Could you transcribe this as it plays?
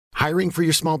Hiring for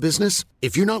your small business?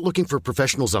 If you're not looking for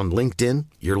professionals on LinkedIn,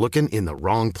 you're looking in the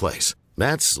wrong place.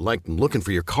 That's like looking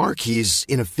for your car keys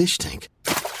in a fish tank.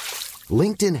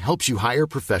 LinkedIn helps you hire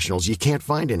professionals you can't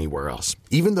find anywhere else,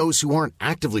 even those who aren't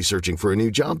actively searching for a new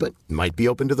job but might be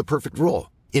open to the perfect role.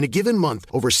 In a given month,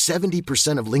 over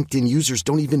 70% of LinkedIn users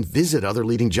don't even visit other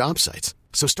leading job sites.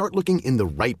 So start looking in the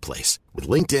right place. With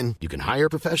LinkedIn, you can hire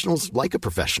professionals like a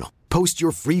professional. Post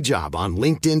your free job on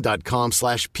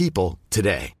linkedin.com/people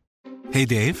today. Hey,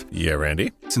 Dave. Yeah,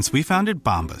 Randy. Since we founded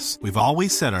Bombas, we've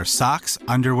always said our socks,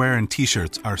 underwear, and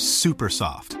T-shirts are super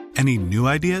soft. Any new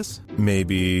ideas?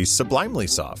 Maybe sublimely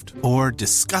soft. Or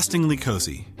disgustingly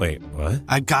cozy. Wait, what?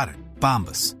 I got it.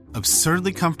 Bombas.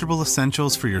 Absurdly comfortable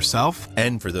essentials for yourself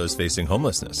and for those facing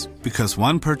homelessness. Because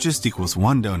one purchased equals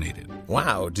one donated.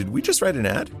 Wow, did we just write an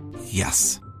ad?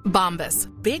 Yes. Bombas.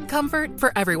 Big comfort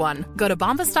for everyone. Go to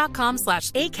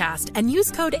bombas.com/ACAST and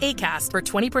use code ACAST for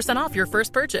 20% off your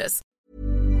first purchase.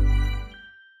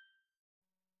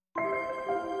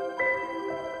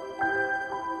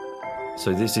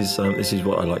 So this is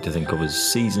what I like to think of as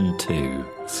season 2.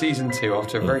 Season 2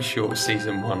 after a very short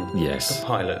season 1. Yes. The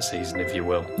pilot season, if you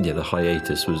will. Yeah, the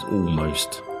hiatus was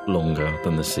almost longer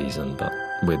than the season, but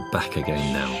we're back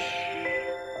again now.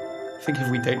 I think if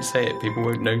we don't say it, people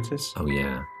won't notice. Oh,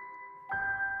 yeah.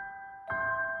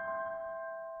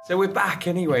 So we're back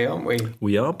anyway, aren't we?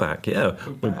 We are back, yeah.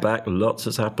 We're back. Lots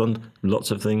has happened.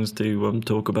 Lots of things to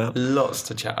talk about. Lots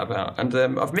to chat about. And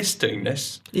I've missed doing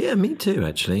this. Yeah, me too,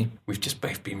 actually. We've just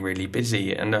both been really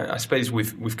busy. And I suppose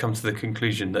we've come to the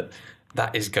conclusion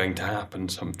that is going to happen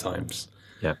sometimes.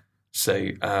 Yeah. So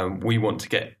we want to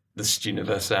get the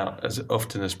Stuniverse out as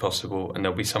often as possible. And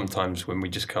there'll be some times when we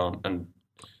just can't. And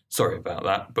sorry about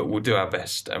that, but we'll do our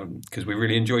best because we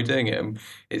really enjoy doing it. And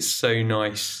it's so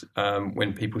nice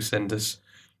when people send us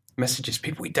messages.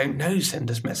 People we don't know send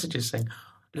us messages saying,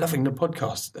 loving the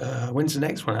podcast. When's the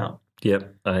next one out?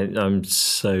 Yep, I'm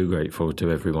so grateful to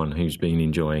everyone who's been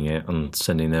enjoying it and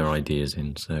sending their ideas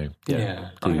in. So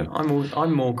yeah.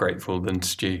 I'm more grateful than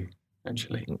Stu,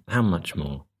 actually. How much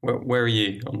more? Where are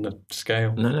you on the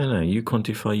scale? No. You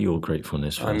quantify your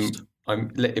gratefulness first.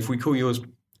 If we call yours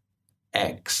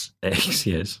X,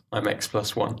 yes. I'm X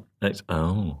plus 1. X.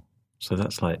 Oh, so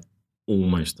that's like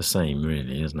almost the same,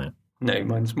 really, isn't it? No,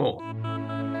 mine's more.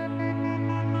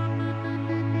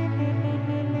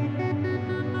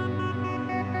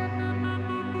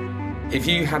 If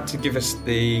you had to give us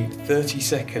the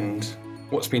 30-second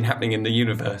what's been happening in the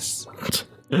universe, what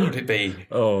would it be?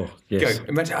 Oh, yes. Go.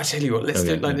 Imagine, I tell you what, let's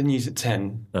do it like the news at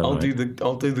 10. I'll do the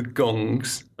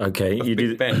gongs. Okay, you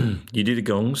do the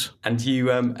gongs. And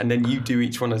you and then you do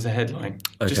each one as a headline.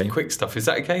 Okay. Just quick stuff. Is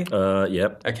that okay?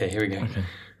 Yep. Okay, here we go. Okay.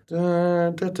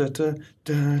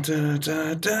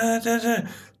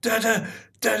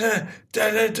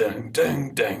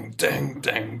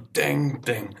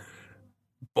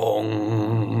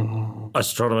 Bong.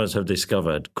 Astronomers have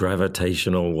discovered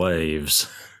gravitational waves.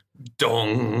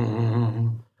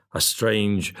 Dong. A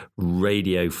strange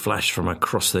radio flash from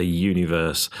across the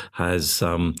universe has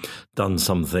done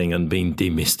something and been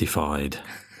demystified.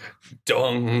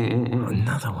 Dong.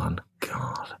 Another one.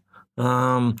 God.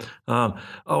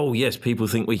 Oh, yes, people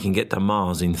think we can get to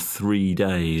Mars in 3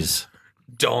 days.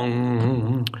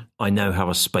 Dong. I know how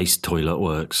a space toilet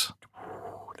works.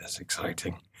 Ooh, that's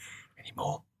exciting. Any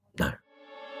more? No.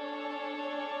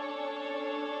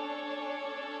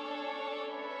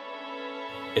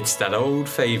 It's that old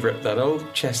favourite, that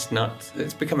old chestnut.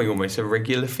 It's becoming almost a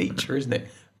regular feature, isn't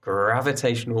it?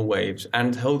 Gravitational waves.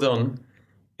 And hold on,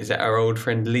 is that our old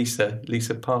friend Lisa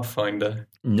Pathfinder?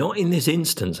 Not in this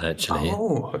instance, actually.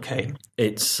 Oh, okay.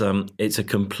 It's a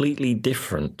completely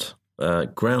different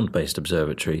ground-based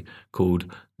observatory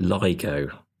called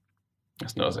LIGO.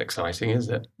 That's not as exciting, is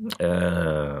it?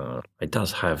 It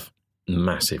does have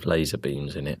massive laser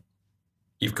beams in it.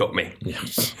 You've got me.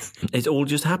 Yes. It all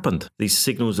just happened. These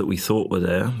signals that we thought were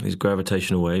there, these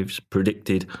gravitational waves,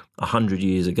 predicted 100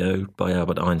 years ago by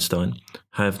Albert Einstein,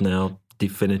 have now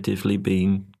definitively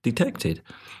been detected.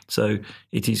 So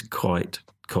it is quite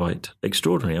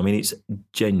extraordinary. I mean, it's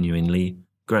genuinely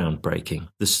groundbreaking.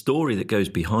 The story that goes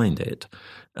behind it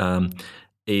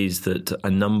is that a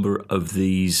number of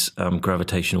these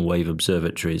gravitational wave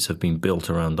observatories have been built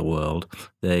around the world.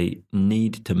 They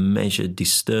need to measure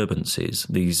disturbances.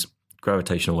 These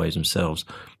gravitational waves themselves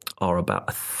are about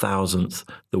 1,000th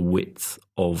the width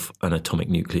of an atomic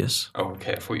nucleus. Oh,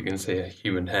 okay. I thought you were going to say a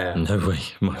human hair. No way.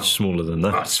 Much smaller than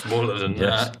that. Much smaller than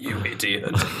that, you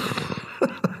idiot.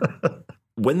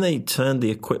 When they turned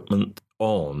the equipment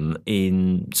on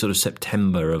in sort of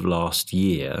September of last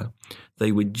year,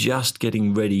 They were just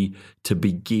getting ready to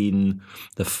begin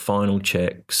the final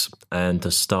checks and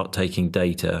to start taking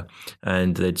data.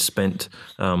 And they'd spent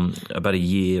about a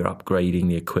year upgrading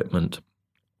the equipment.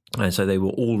 And so they were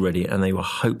all ready, and they were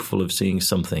hopeful of seeing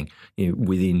something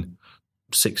within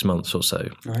 6 months or so.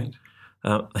 Right.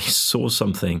 They saw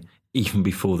something even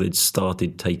before they'd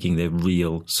started taking their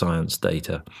real science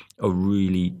data, a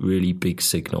really, really big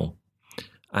signal,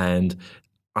 and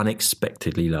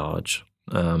unexpectedly large,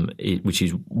 which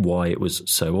is why it was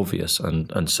so obvious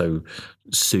and so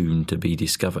soon to be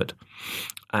discovered.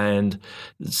 And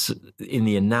in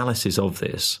the analysis of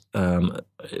this,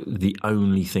 the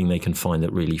only thing they can find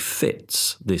that really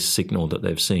fits this signal that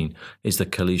they've seen is the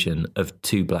collision of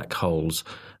two black holes,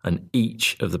 and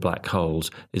each of the black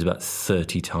holes is about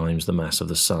 30 times the mass of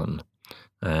the sun.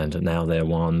 And now they're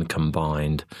one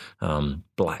combined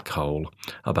black hole,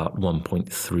 about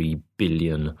 1.3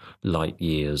 billion light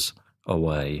years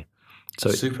away. So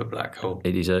a super black hole.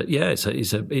 It is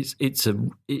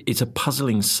it's a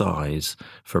puzzling size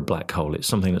for a black hole. It's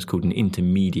something that's called an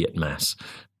intermediate mass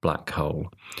black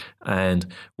hole. And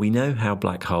we know how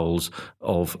black holes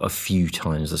of a few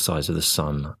times the size of the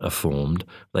sun are formed.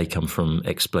 They come from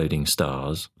exploding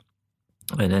stars.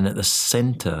 And then at the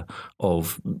center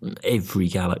of every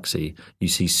galaxy, you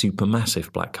see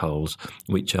supermassive black holes,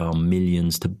 which are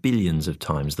millions to billions of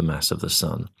times the mass of the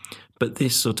sun. But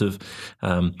this sort of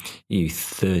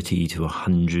 30 to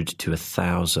 100 to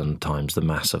 1,000 times the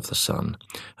mass of the sun.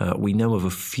 We know of a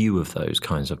few of those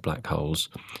kinds of black holes,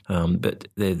 but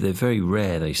they're very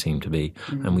rare, they seem to be,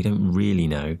 and we don't really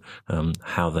know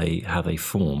how they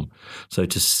form. So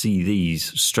to see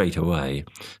these straight away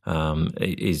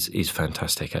is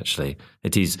fantastic, actually.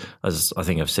 It is, as I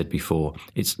think I've said before,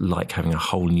 it's like having a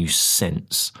whole new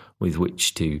sense with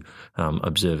which to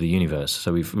observe the universe.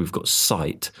 So we've got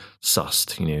sight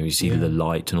sussed, you see the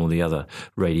light and all the other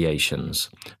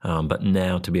radiations. But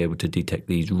now to be able to detect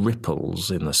these ripples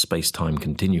in the space-time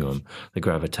continuum, the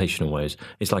gravitational waves,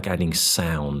 it's like adding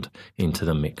sound into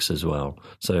the mix as well.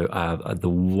 So the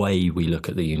way we look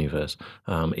at the universe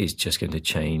is just going to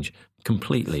change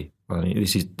completely. I mean,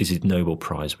 this is Nobel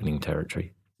Prize winning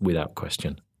territory, without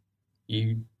question.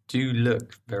 You do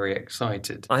look very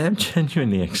excited. I am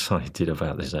genuinely excited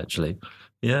about this, actually.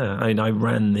 Yeah, I mean, I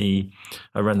ran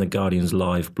the Guardian's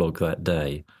live blog that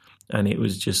day, and it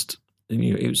was just,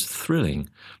 it was thrilling.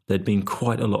 There'd been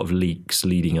quite a lot of leaks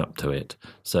leading up to it,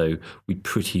 so we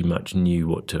pretty much knew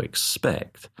what to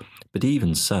expect. But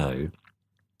even so,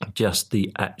 just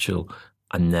the actual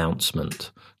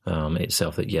announcement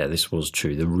itself that, this was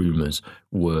true, the rumours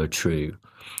were true.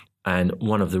 And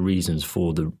one of the reasons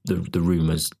for the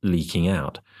rumours leaking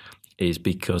out is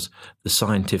because the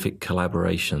scientific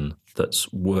collaboration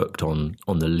that's worked on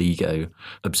the LIGO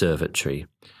observatory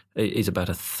is about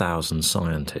 1,000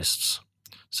 scientists.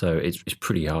 So it's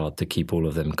pretty hard to keep all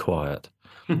of them quiet.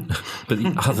 But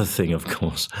the other thing, of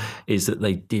course, is that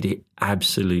they did it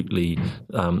absolutely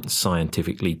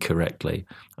scientifically correctly,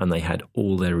 and they had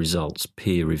all their results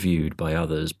peer-reviewed by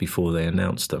others before they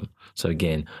announced them. So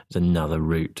again, it's another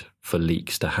route for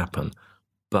leaks to happen.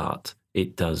 But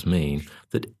it does mean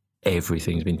that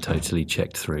everything's been totally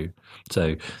checked through.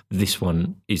 So this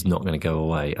one is not going to go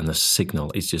away, and the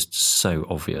signal is just so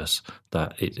obvious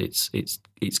that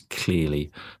it's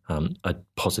clearly a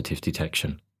positive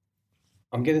detection.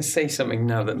 I'm going to say something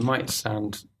now that might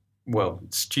sound,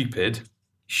 stupid.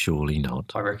 Surely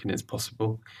not. I reckon it's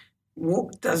possible.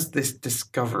 What does this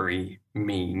discovery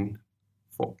mean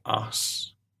for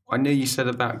us? I know you said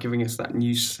about giving us that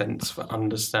new sense for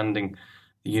understanding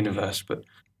the universe, but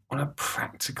on a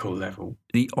practical level?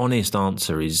 The honest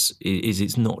answer is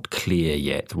it's not clear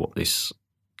yet what this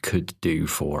could do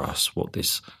for us, what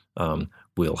this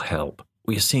will help.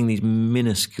 We are seeing these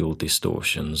minuscule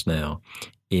distortions now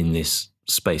in this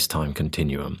space-time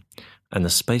continuum. And the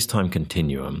space-time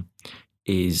continuum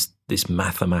is this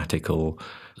mathematical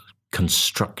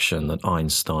construction that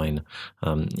Einstein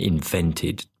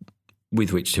invented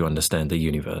with which to understand the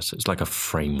universe. It's like a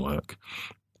framework.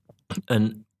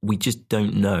 And we just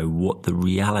don't know what the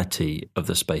reality of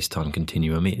the space-time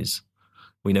continuum is.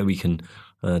 We know we can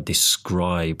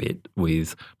describe it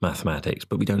with mathematics,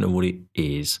 but we don't know what it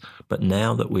is. But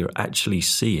now that we're actually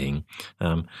seeing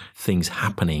things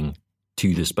happening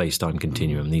to the space-time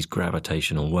continuum, these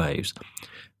gravitational waves,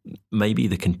 maybe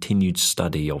the continued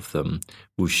study of them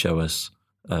will show us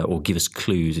or give us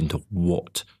clues into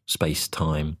what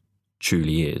space-time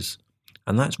truly is.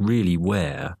 And that's really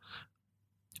where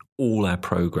all our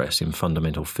progress in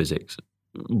fundamental physics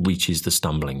reaches the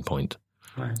stumbling point.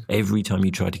 Right. Every time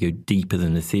you try to go deeper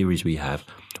than the theories we have,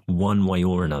 one way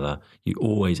or another, you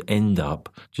always end up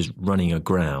just running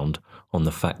aground on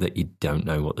the fact that you don't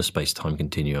know what the space-time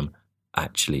continuum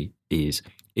actually is.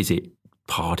 Is it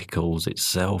particles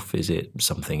itself? Is it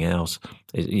something else?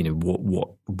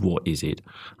 What is it?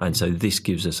 And so this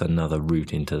gives us another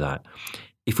route into that.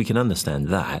 If we can understand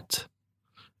that,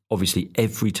 obviously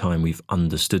every time we've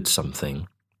understood something,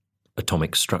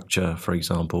 atomic structure, for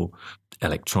example,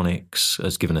 electronics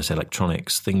has given us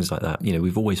electronics, things like that.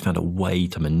 We've always found a way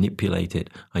to manipulate it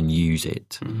and use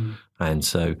it. Mm-hmm. And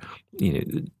so,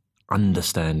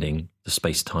 understanding the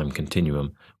space-time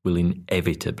continuum will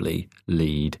inevitably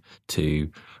lead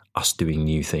to us doing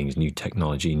new things, new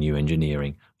technology, new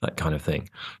engineering, that kind of thing.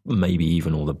 Maybe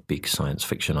even all the big science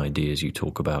fiction ideas you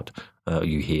talk about,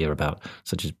 you hear about,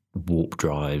 such as warp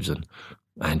drives and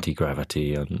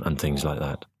anti-gravity and things like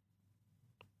that.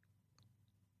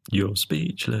 You're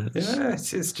speechless. Yeah,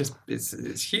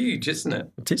 it's huge, isn't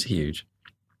it? It is huge.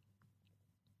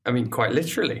 I mean, quite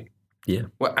literally. Yeah.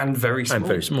 Well, and very small. And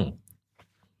very small.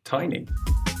 Tiny.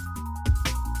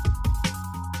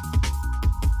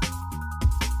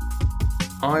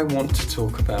 I want to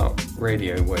talk about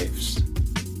radio waves.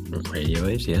 Radio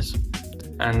waves, yes.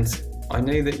 And I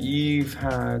know that you've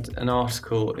had an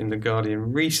article in The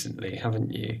Guardian recently,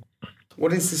 haven't you?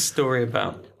 What is this story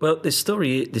about? Well, this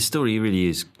story really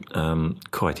is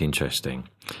quite interesting.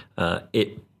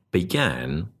 It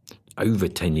began over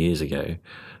 10 years ago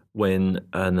when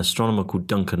an astronomer called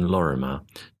Duncan Lorimer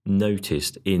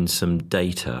noticed in some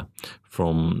data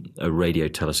from a radio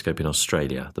telescope in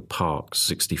Australia, the Parkes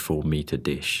 64-metre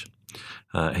dish.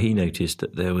 He noticed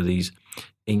that there were these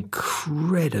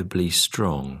incredibly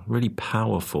strong, really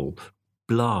powerful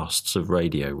blasts of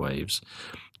radio waves,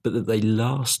 but that they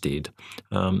lasted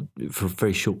for a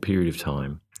very short period of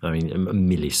time. I mean, a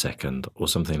millisecond or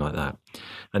something like that.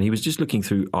 And he was just looking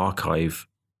through archive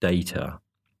data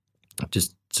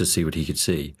just to see what he could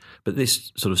see. But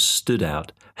this sort of stood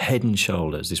out head and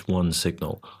shoulders, this one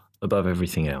signal, above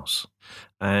everything else.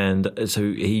 And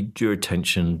so he drew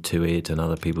attention to it, and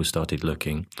other people started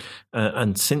looking.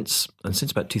 And since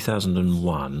about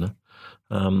 2001,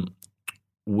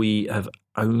 we have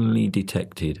only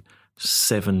detected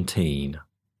 17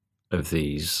 of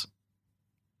these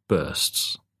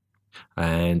bursts,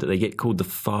 and they get called the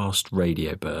fast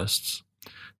radio bursts.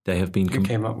 They have been... Who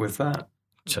came up with that?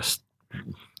 Just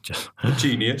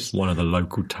genius. One of the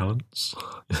local talents.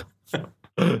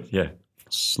 Yeah.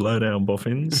 Slow down,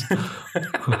 boffins.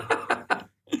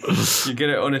 You're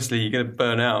going to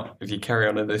burn out if you carry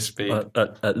on at this speed. At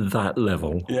that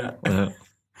level. Yeah.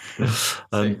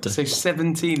 So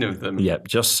 17 of them? Yeah,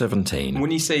 just 17. When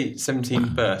you say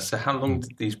 17 bursts, so how long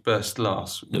did these bursts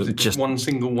last? Was it just one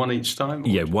single one each time? Or?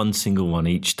 Yeah, one single one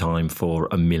each time for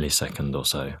a millisecond or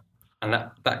so. And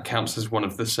that counts as one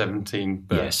of the 17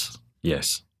 bursts?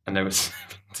 Yes. And there were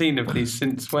 17 of these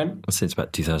since when? Since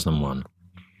about 2001.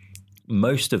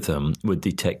 Most of them were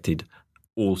detected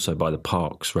also by the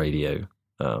Parkes radio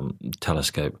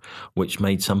telescope, which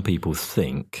made some people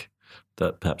think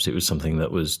that perhaps it was something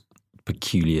that was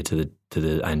peculiar to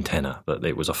the antenna, that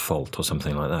it was a fault or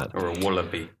something like that. Or a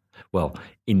wallaby. Well,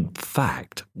 in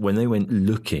fact, when they went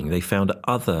looking, they found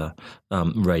other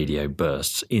radio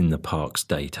bursts in the Parkes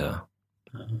data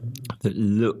that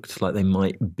looked like they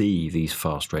might be these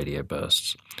fast radio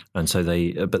bursts. And so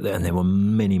there were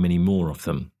many, many more of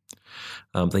them.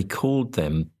 They called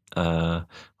them,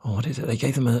 what is it? They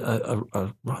gave them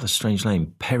a rather strange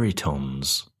name,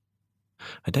 peritons.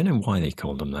 I don't know why they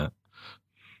called them that.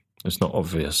 It's not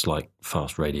obvious, like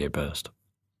fast radio burst.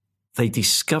 They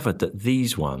discovered that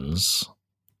these ones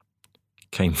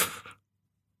came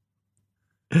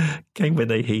when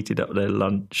they heated up their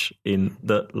lunch in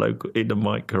the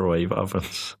microwave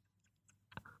ovens.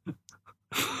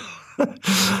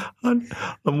 and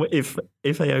if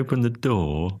they opened the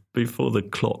door before the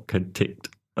clock had ticked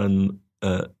and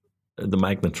the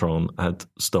magnetron had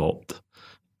stopped,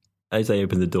 as they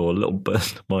opened the door, a little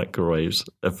burst of microwaves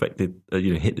hit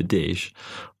the dish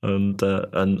and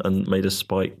made a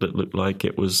spike that looked like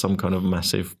it was some kind of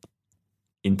massive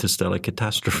interstellar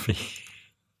catastrophe.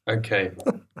 Okay.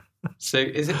 So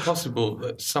is it possible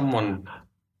that someone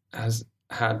has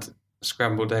had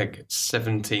scrambled egg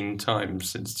 17 times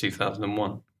since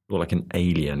 2001? Or like an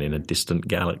alien in a distant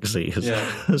galaxy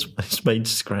has made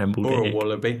scrambled egg. Or a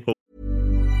wallaby.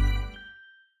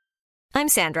 I'm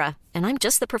Sandra, and I'm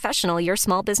just the professional your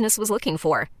small business was looking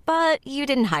for. But you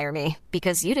didn't hire me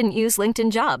because you didn't use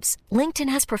LinkedIn Jobs. LinkedIn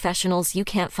has professionals you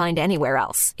can't find anywhere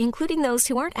else, including those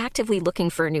who aren't actively looking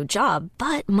for a new job,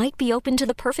 but might be open to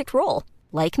the perfect role,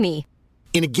 like me.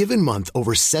 In a given month,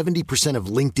 over 70% of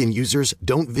LinkedIn users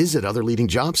don't visit other leading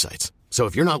job sites. So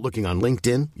if you're not looking on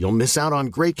LinkedIn, you'll miss out on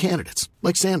great candidates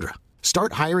like Sandra.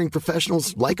 Start hiring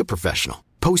professionals like a professional.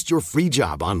 Post your free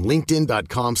job on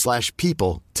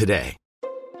linkedin.com/people today.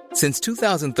 Since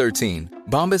 2013,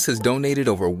 Bombas has donated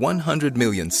over 100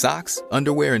 million socks,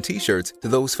 underwear, and T-shirts to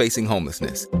those facing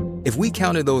homelessness. If we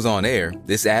counted those on air,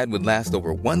 this ad would last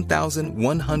over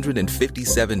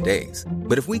 1,157 days.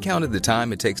 But if we counted the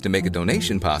time it takes to make a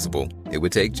donation possible, it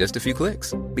would take just a few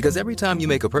clicks. Because every time you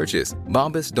make a purchase,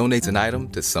 Bombas donates an item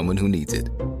to someone who needs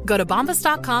it. Go to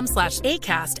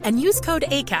bombas.com/ACAST and use code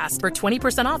ACAST for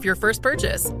 20% off your first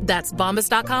purchase. That's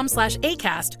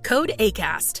bombas.com/ACAST, code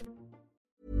ACAST.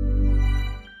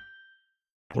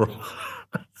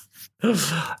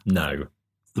 No.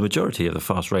 The majority of the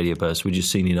fast radio bursts were just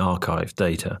seen in archive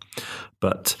data.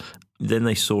 But then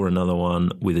they saw another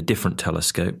one with a different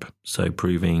telescope, so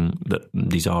proving that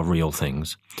these are real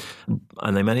things.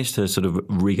 And they managed to sort of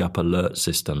rig up alert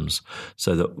systems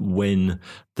so that when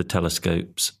the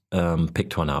telescopes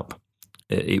picked one up,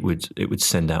 it would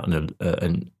send out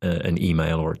an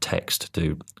email or a text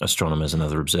to astronomers and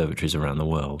other observatories around the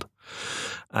world.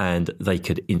 And they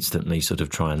could instantly sort of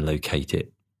try and locate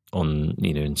it on,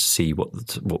 and see what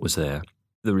was there.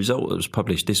 The result that was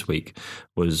published this week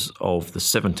was of the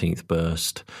 17th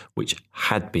burst, which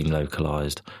had been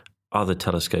localized. Other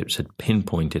telescopes had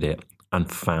pinpointed it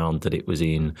and found that it was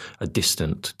in a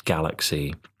distant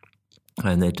galaxy.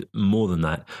 And they'd, more than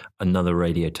that, another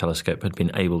radio telescope had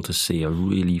been able to see a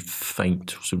really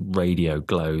faint sort of radio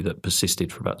glow that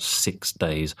persisted for about 6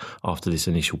 days after this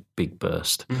initial big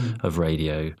burst of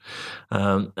radio.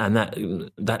 And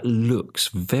that looks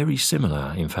very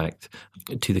similar, in fact,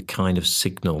 to the kind of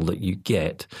signal that you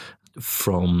get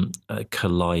from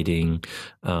colliding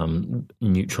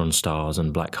neutron stars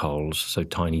and black holes, so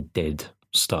tiny dead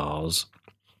stars.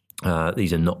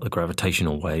 These are not the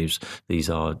gravitational waves. These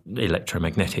are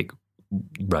electromagnetic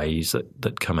rays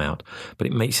that come out. But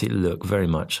it makes it look very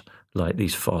much like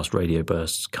these fast radio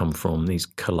bursts come from these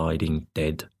colliding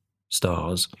dead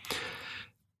stars.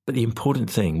 But the important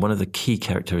thing, one of the key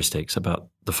characteristics about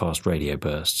the fast radio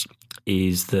bursts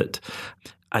is that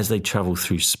as they travel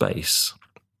through space,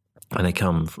 and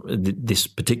this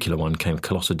particular one came a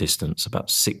colossal distance,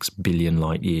 about 6 billion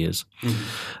light years.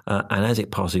 And as it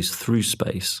passes through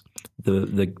space,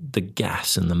 the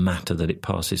gas and the matter that it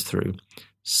passes through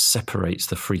separates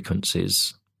the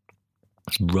frequencies.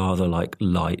 It's rather like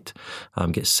light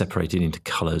gets separated into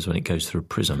colours when it goes through a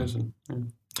prism.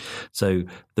 So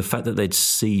the fact that they'd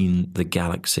seen the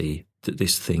galaxy that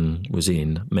this thing was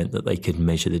in meant that they could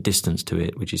measure the distance to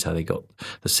it, which is how they got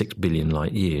the 6 billion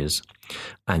light years.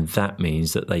 And that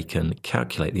means that they can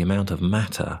calculate the amount of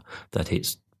matter that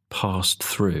it's passed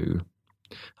through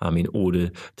in order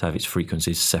to have its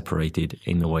frequencies separated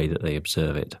in the way that they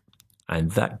observe it. And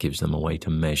that gives them a way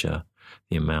to measure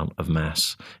the amount of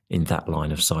mass in that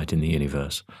line of sight in the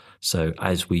universe. So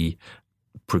as we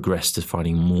progress to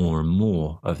finding more and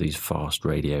more of these fast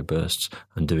radio bursts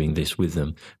and doing this with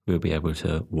them, we'll be able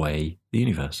to weigh the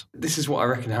universe. This is what I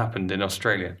reckon happened in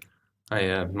Australia.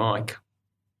 Hey, Mike.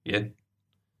 Yeah?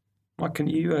 Mike, can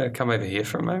you come over here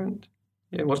for a moment?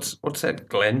 Yeah, what's that?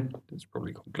 Glenn? It's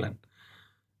probably called Glenn.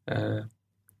 Have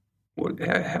a look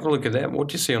at that. What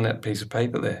do you see on that piece of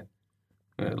paper there?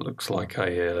 It looks like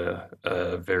a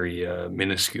very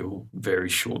minuscule, very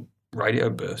short radio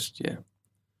burst, yeah.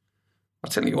 I'll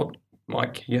tell you what,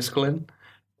 Mike, yes, Glenn,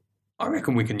 I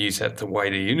reckon we can use that to weigh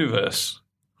the universe.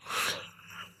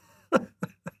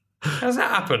 How's that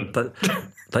happen?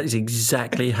 That is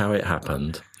exactly how it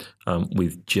happened,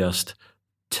 with just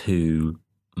 2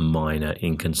 minor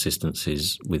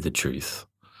inconsistencies with the truth.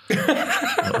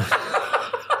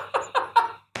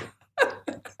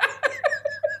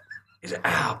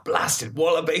 Blasted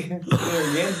wallaby.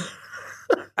 Yeah.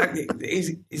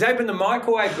 He's opened the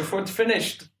microwave before it's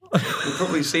finished. You'll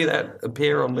probably see that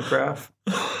appear on the graph.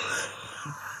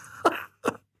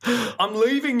 I'm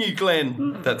leaving you,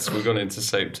 Glenn. We've gone into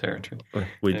soap territory.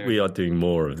 We are doing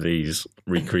more of these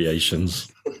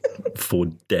recreations for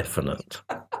definite.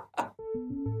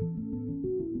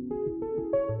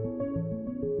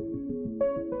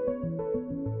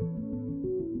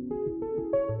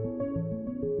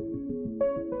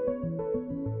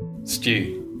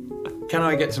 Stu, can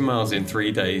I get to Mars in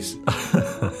 3 days?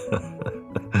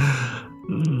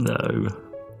 No.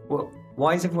 Well,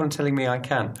 why is everyone telling me I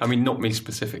can? I mean, not me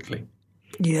specifically.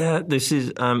 Yeah, this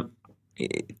is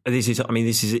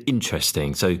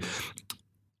interesting. So,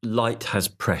 light has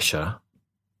pressure.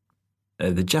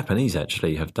 The Japanese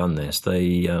actually have done this.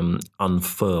 They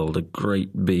unfurled a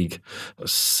great big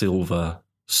silver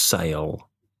sail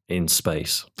in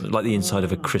space, like the inside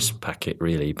of a crisp packet,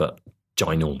 really, but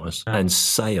ginormous, and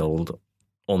sailed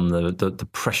on the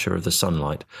pressure of the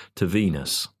sunlight to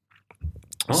Venus.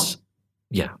 What?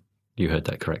 Yeah, you heard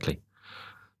that correctly.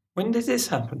 When did this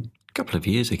happen? A couple of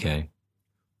years ago.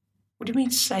 What do you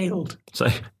mean sailed?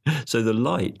 So the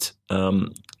light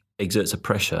exerts a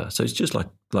pressure. So it's just like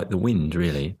the wind,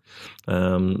 really.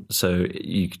 So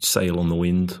you could sail on the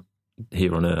wind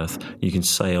here on Earth. You can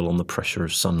sail on the pressure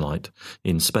of sunlight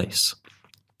in space.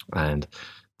 And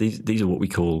these are what we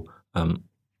call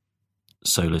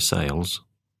solar sails.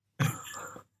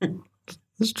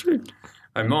 That's true.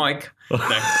 Oh, Mike. No.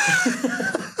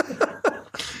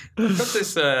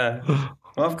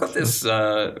 I've got this.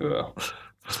 I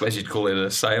suppose you'd call it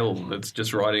a sail that's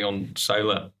just riding on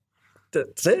solar.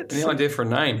 That's it. Any idea for a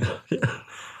name?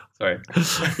 Sorry.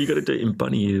 You got to do it in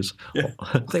bunny ears. Yeah.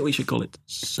 I think we should call it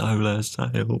solar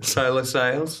sails. Solar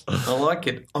sails. I like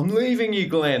it. I'm leaving you,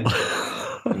 Glenn.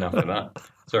 Enough of that.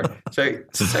 Sorry. So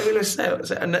solar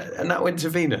sails, and that went to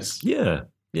Venus. Yeah.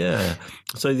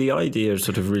 So the idea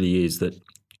sort of really is that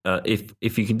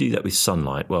if you can do that with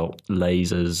sunlight, well,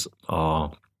 lasers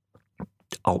are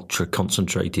ultra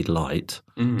concentrated light,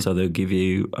 so they'll give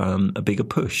you a bigger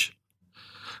push.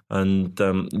 And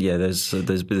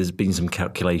there's been some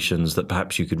calculations that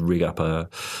perhaps you could rig up a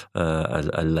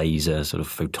laser sort of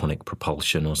photonic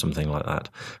propulsion or something like that,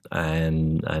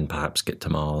 and perhaps get to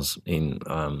Mars in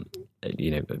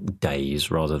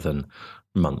days rather than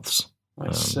months.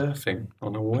 Like surfing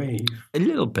on a wave. A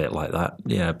little bit like that,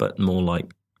 yeah, but more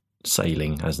like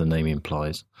sailing, as the name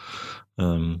implies.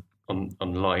 On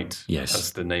light, yes,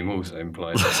 as the name also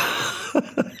implies.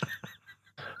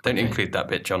 Don't include that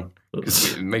bit, John,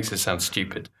 because it makes us sound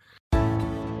stupid.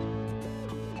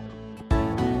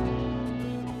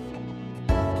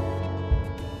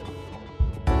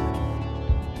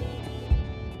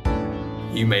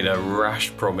 You made a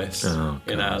rash promise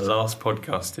in our last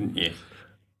podcast, didn't you?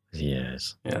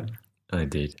 Yes. Yeah. I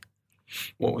did.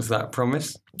 What was that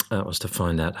promise? That was to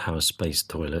find out how a space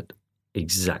toilet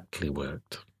exactly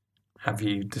worked. Have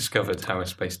you discovered how a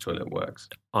space toilet works?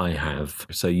 I have.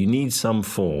 So you need some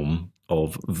form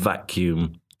of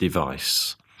vacuum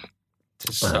device.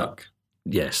 To suck?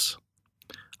 Yes.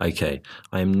 Okay.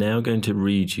 I am now going to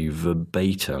read you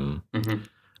verbatim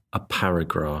a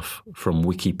paragraph from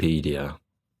Wikipedia.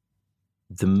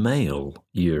 The male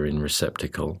urine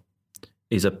receptacle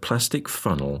is a plastic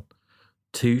funnel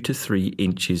 2 to 3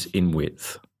 inches in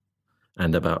width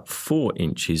and about 4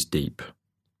 inches deep.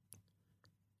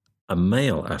 A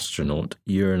male astronaut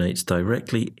urinates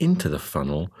directly into the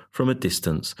funnel from a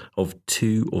distance of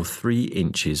 2 or 3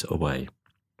 inches away.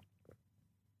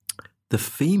 The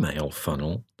female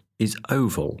funnel is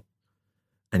oval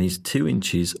and is 2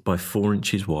 inches by 4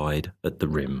 inches wide at the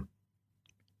rim.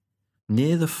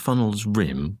 Near the funnel's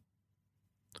rim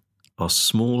are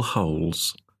small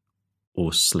holes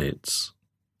or slits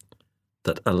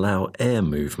that allow air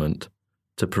movement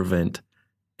to prevent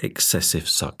excessive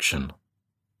suction.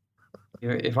 You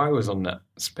know, if I was on that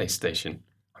space station,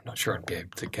 I'm not sure I'd be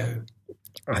able to go.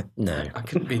 No. I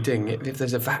couldn't be doing it if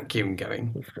there's a vacuum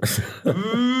going.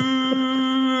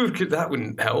 That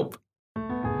wouldn't help.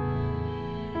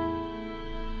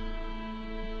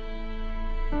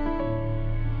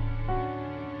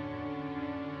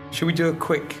 Should we do a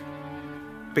quick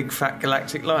big fat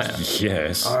galactic liar?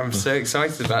 Yes. I'm so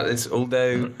excited about this,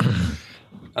 although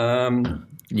I'm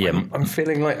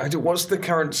feeling like, what's the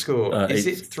current score? Is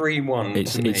it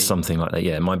 3-1 to me? It's something like that,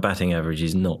 yeah. My batting average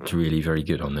is not really very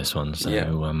good on this one, so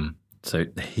so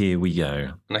here we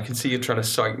go. And I can see you're trying to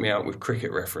psych me out with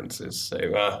cricket references,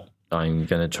 so... I'm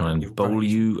going to try and bowl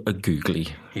you a googly.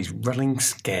 He's running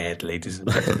scared, ladies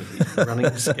and gentlemen. He's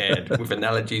running scared with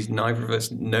analogies neither of us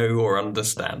know or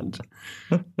understand.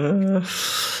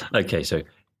 Okay, so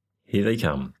here they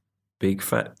come. Big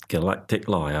fat galactic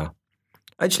liar.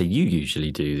 Actually, you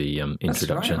usually do the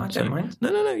introduction. That's right, I don't mind.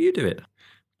 No, you do it.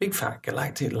 Big fat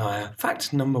galactic liar.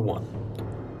 Fact number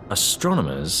 1.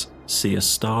 Astronomers see a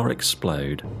star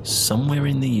explode somewhere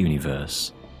in the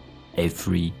universe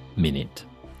every minute.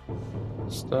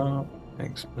 Star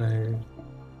explode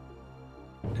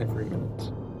every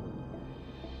minute.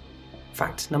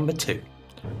 Fact number 2.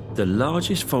 The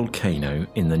largest volcano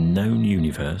in the known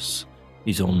universe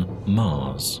is on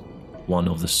Mars, one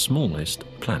of the smallest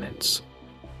planets.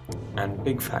 And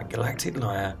big fat galactic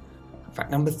liar. Fact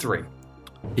number 3.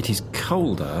 It is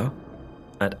colder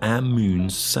at our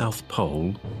moon's south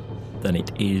pole than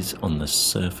it is on the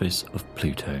surface of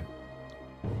Pluto.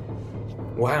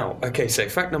 Wow. Okay, so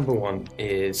fact number 1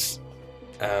 is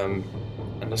an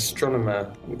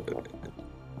astronomer,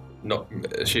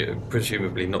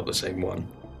 presumably not the same one,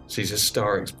 sees a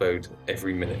star explode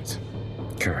every minute.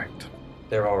 Correct.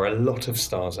 There are a lot of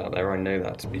stars out there. I know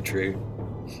that to be true.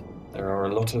 There are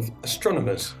a lot of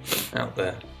astronomers out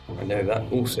there. I know that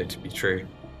also to be true.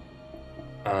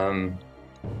 I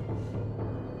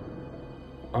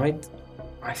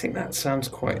think that sounds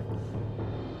quite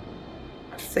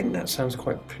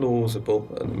plausible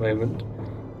at the moment.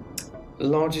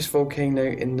 Largest volcano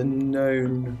in the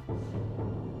known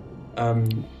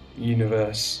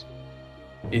universe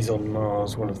is on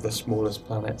Mars, one of the smallest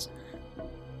planets.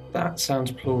 That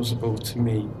sounds plausible to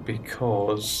me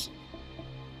because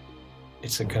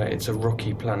it's a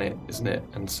rocky planet, isn't it?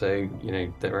 And so,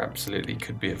 there absolutely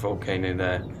could be a volcano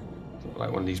there.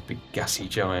 Like one of these big gassy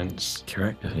giants.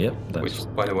 Correct. Yep. Which,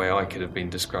 by the way, I could have been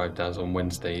described as on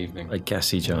Wednesday evening. A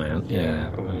gassy giant.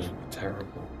 Yeah. Oh, it was terrible.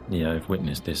 Yeah, I've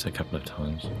witnessed this a couple of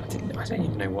times. I don't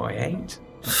even know what I ate.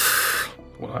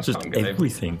 Well, I just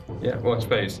everything. Yeah. Well, I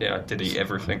suppose. Yeah, I did eat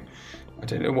everything. I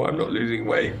don't know why I'm not losing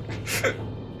weight.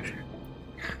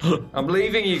 I'm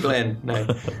leaving you, Glenn. No.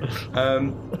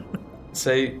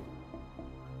 So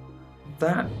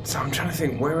I'm trying to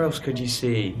think. Where else could you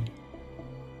see?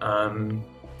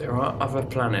 There are other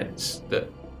planets that...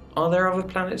 Are there other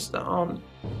planets that are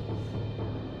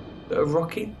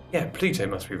rocky? Yeah, Pluto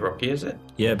must be rocky, is it?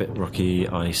 Yeah, a bit rocky,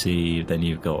 icy. Then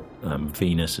you've got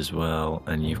Venus as well,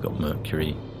 and you've got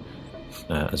Mercury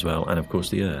as well, and of course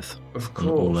the Earth. Of course.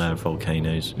 All our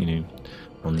volcanoes,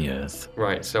 on the Earth.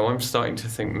 Right, so I'm starting to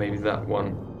think maybe that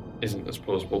one isn't as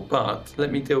plausible. But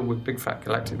let me deal with Big Fat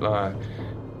Galactic Liar.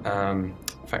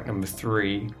 Fact number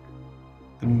 3.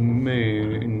 The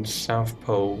moon's south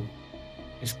pole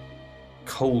is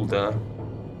colder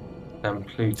than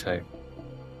Pluto.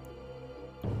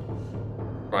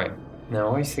 Right,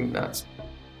 now I think that's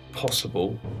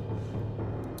possible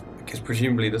because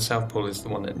presumably the South Pole is the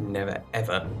one that never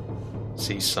ever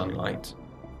sees sunlight.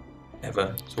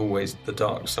 Ever. It's always the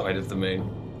dark side of the moon.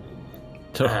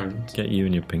 And get you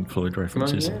and your Pink Floyd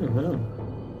references.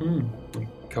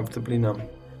 Comfortably numb.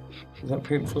 Is that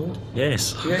Pink Floyd?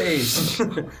 Yes. Yes.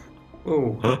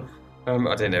 Oh.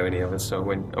 I don't know any others, so I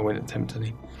went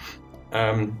attemptedly.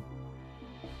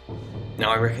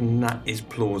 Now I reckon that is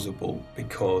plausible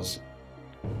because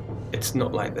it's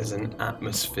not like there's an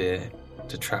atmosphere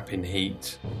to trap in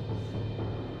heat.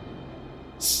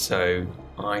 So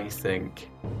I think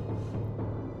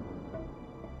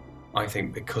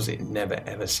because it never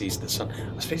ever sees the sun,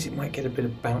 I suppose it might get a bit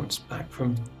of bounce back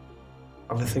from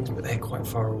other things, but they're quite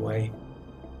far away.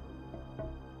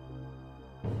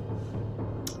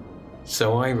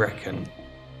 So I reckon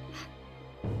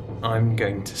I'm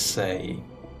going to say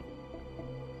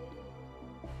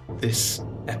this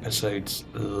episode's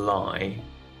lie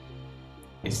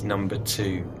is number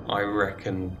 2. I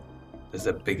reckon there's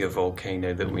a bigger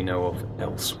volcano that we know of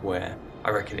elsewhere.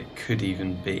 I reckon it could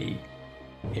even be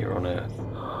here on Earth.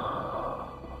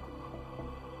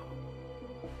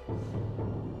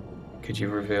 Could you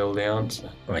reveal the answer?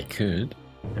 I could.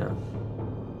 Yeah.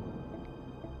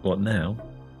 What now?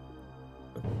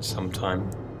 Sometime.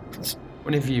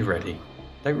 Whenever you're ready.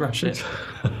 Don't rush it.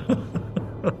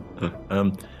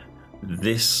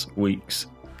 This week's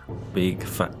Big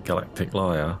Fat Galactic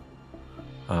Liar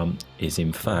is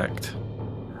in fact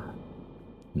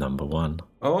number 1.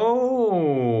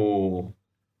 Oh!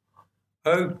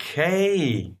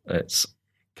 Okay.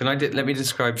 Let me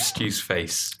describe Stu's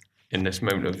face in this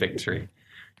moment of victory.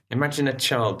 Imagine a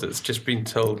child that's just been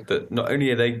told that not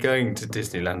only are they going to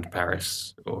Disneyland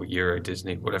Paris, or Euro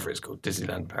Disney, whatever it's called,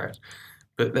 Disneyland Paris,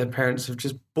 but their parents have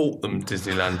just bought them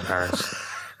Disneyland Paris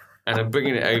and are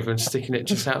bringing it over and sticking it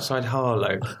just outside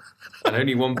Harlow. And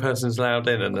only one person's allowed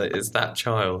in, and it's that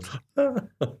child.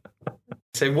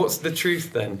 So what's the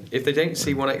truth then? If they don't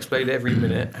see one explode every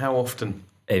minute, how often?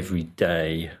 Every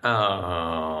day.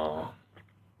 Oh.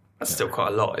 That's still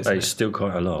quite a lot, isn't it? It's still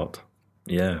quite a lot.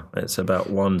 Yeah, it's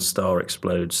about one star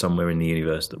explodes somewhere in the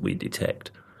universe that we detect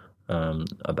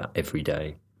about every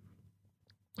day.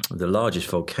 The largest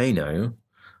volcano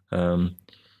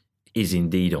is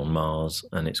indeed on Mars,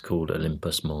 and it's called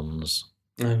Olympus Mons.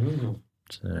 Mm-hmm.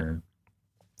 So,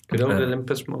 good old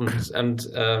Olympus Mons, and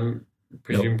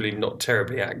presumably not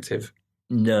terribly active.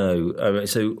 No,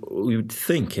 so we would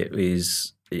think it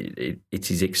is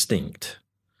extinct.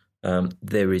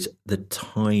 There is the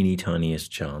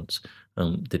tiniest chance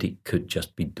that it could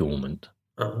just be dormant.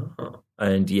 Uh-huh.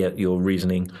 And yet your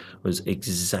reasoning was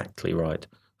exactly right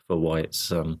for why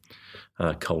it's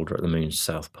colder at the moon's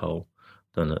south pole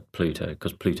than at Pluto,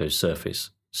 because Pluto's surface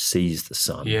sees the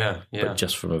sun, but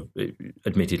just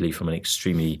admittedly from an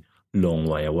extremely long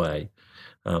way away.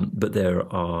 But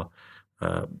there are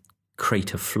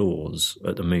crater floors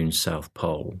at the moon's south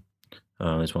pole.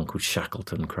 There's one called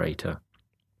Shackleton crater,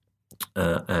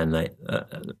 and they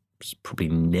probably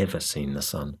never seen the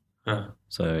sun.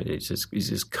 So it's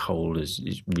as cold as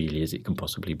it can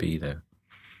possibly be there.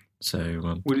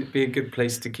 So would it be a good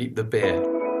place to keep the beer?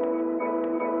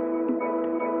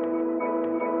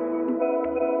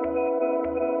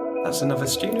 That's another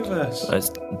Stuniverse.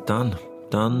 It's done,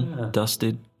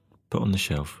 dusted, put on the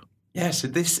shelf. Yeah, so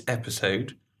this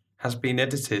episode has been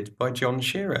edited by John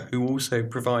Shearer, who also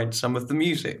provides some of the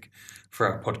music for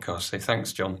our podcast. So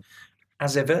thanks, John.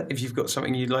 As ever, if you've got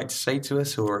something you'd like to say to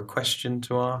us or a question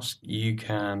to ask, you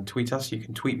can tweet us. You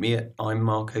can tweet me at I'm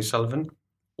Mark O'Sullivan,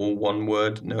 all one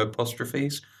word, no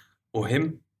apostrophes, or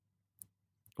him.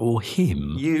 Or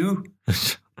him? You.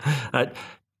 At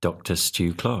Dr.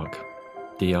 Stu Clark.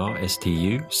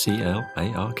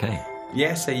 DrStuClark.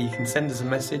 Yeah, so you can send us a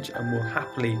message and we'll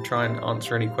happily try and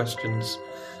answer any questions.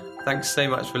 Thanks so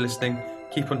much for listening.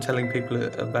 Keep on telling people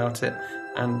about it,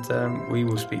 and we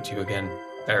will speak to you again.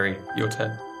 Barry, your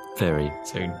turn. Very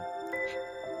soon.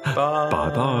 Bye.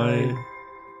 Bye-bye.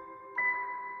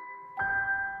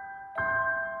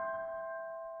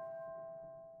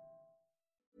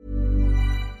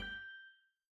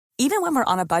 Even when we're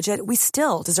on a budget, we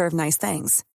still deserve nice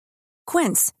things.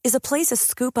 Quince is a place to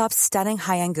scoop up stunning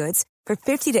high-end goods for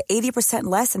 50 to 80%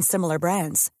 less than similar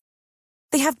brands.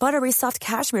 They have buttery soft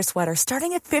cashmere sweaters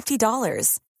starting at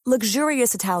 $50,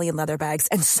 luxurious Italian leather bags,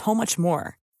 and so much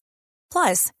more.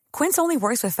 Plus, Quince only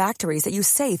works with factories that use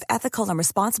safe, ethical, and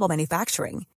responsible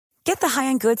manufacturing. Get the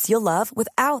high-end goods you'll love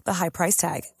without the high price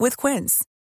tag with Quince.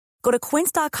 Go to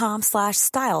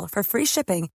quince.com/style for free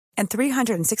shipping and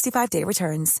 365-day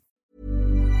returns.